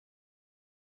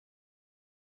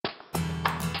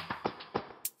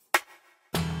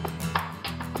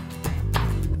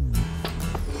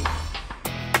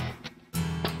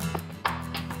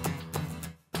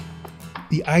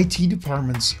The IT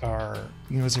departments are,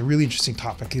 it's a really interesting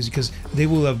topic, is because they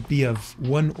will be of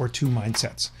one or two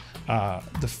mindsets.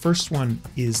 The first one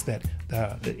is that,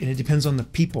 and it depends on the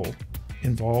people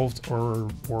involved, or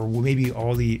maybe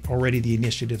already the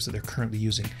initiatives that they're currently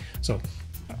using. So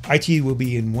IT will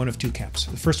be in one of two camps.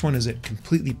 The first one is it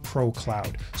completely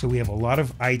pro-cloud. So we have a lot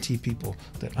of IT people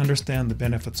that understand the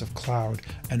benefits of cloud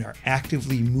and are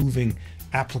actively moving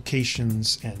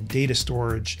applications and data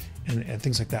storage and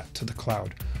things like that to the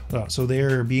cloud. So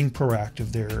they're being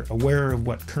proactive. They're aware of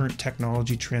what current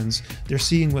technology trends. They're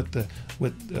seeing what the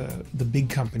big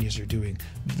companies are doing.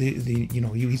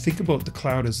 You think about the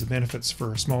cloud as the benefits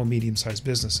for a small, medium-sized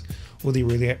business. Well, the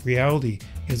reality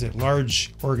is that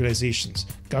large organizations,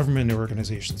 government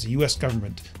organizations, the U.S.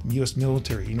 government, the U.S.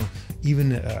 military,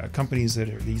 even companies that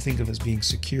you think of as being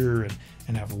secure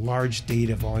and have large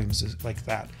data volumes like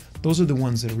that. Those are the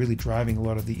ones that are really driving a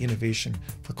lot of the innovation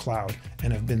for cloud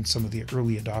and have been some of the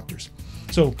early adopters.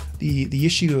 So the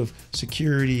issue of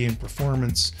security and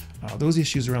performance, those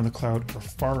issues around the cloud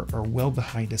are well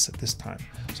behind us at this time.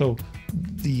 So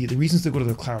the reasons to go to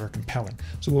the cloud are compelling.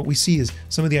 So what we see is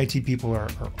some of the IT people are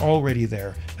already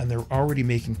there, and they're already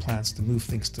making plans to move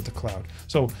things to the cloud.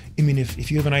 So I mean, if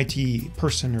you have an IT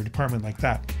person or department like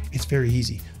that, it's very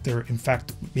easy. They're in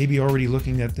fact maybe already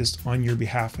looking at this on your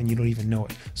behalf and you don't even know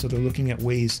it. So they're looking at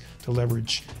ways to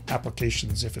leverage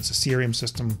applications. If it's a CRM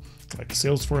system like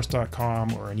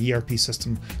Salesforce.com or an ERP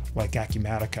system like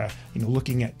Acumatica,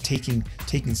 looking at taking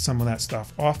some of that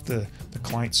stuff off the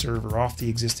client server, off the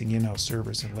existing in-house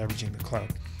servers, and leveraging the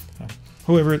cloud.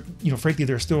 However, frankly,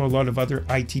 there are still a lot of other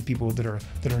IT people that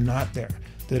are not there.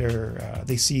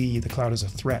 They see the cloud as a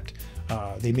threat.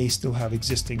 They may still have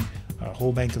existing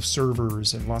whole bank of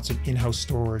servers and lots of in-house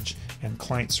storage and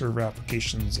client server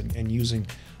applications and using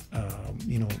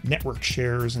network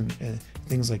shares and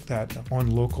things like that on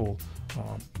local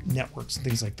networks and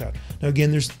things like that. Now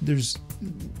again, there's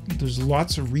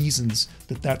lots of reasons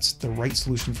that that's the right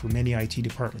solution for many IT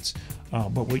departments.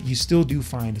 But what you still do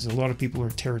find is a lot of people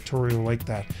are territorial like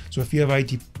that. So if you have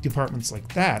IT departments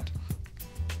like that,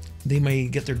 they may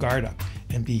get their guard up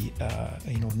and be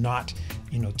not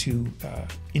too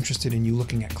interested in you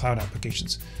looking at cloud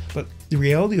applications. But the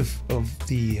reality of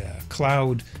the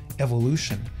cloud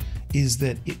evolution is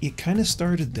that it kind of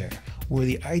started there, where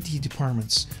the IT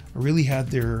departments really had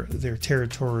their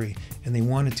territory and they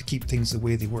wanted to keep things the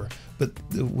way they were. But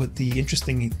what the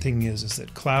interesting thing is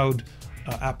that cloud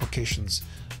applications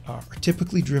are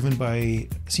typically driven by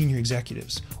senior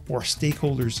executives or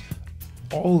stakeholders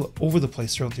all over the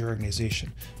place throughout the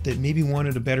organization that maybe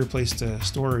wanted a better place to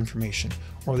store information,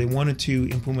 or they wanted to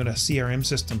implement a CRM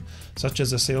system such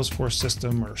as a Salesforce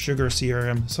system or Sugar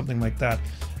CRM, something like that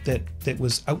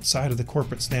was outside of the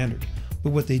corporate standard. But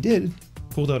what they did,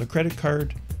 pulled out a credit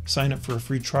card, signed up for a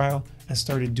free trial, and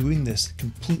started doing this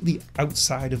completely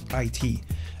outside of IT.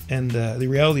 And the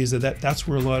reality is that's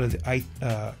where a lot of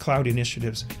the cloud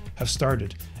initiatives have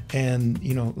started. And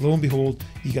lo and behold,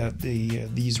 you got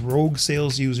these rogue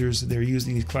sales users. They're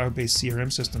using these cloud-based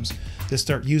CRM systems that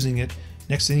start using it.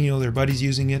 Next thing you know, their buddy's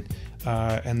using it,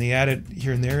 and they add it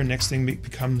here and there. And next thing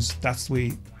becomes that's the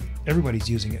way everybody's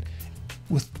using it,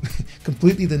 with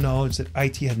completely the knowledge that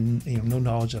IT had no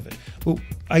knowledge of it. Well,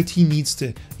 IT needs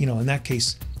to, in that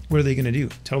case, what are they going to do?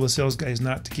 Tell the sales guys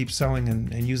not to keep selling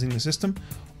and using the system,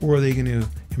 or are they going to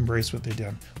embrace what they've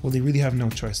done? Well, they really have no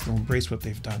choice. They'll embrace what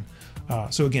they've done.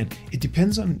 So again, it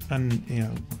depends on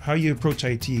how you approach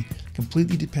IT.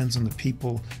 Completely depends on the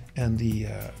people and the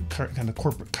kind of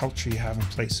corporate culture you have in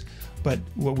place. But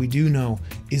what we do know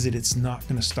is that it's not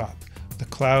going to stop. The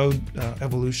cloud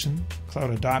evolution,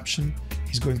 cloud adoption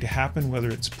is going to happen, whether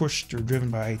it's pushed or driven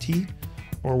by IT,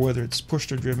 or whether it's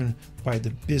pushed or driven by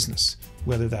the business,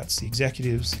 whether that's the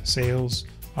executives, sales,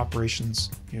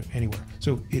 operations, anywhere.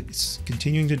 So it's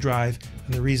continuing to drive,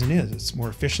 and the reason is it's more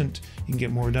efficient. You can get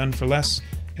more done for less,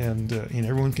 and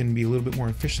everyone can be a little bit more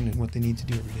efficient in what they need to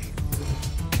do every day.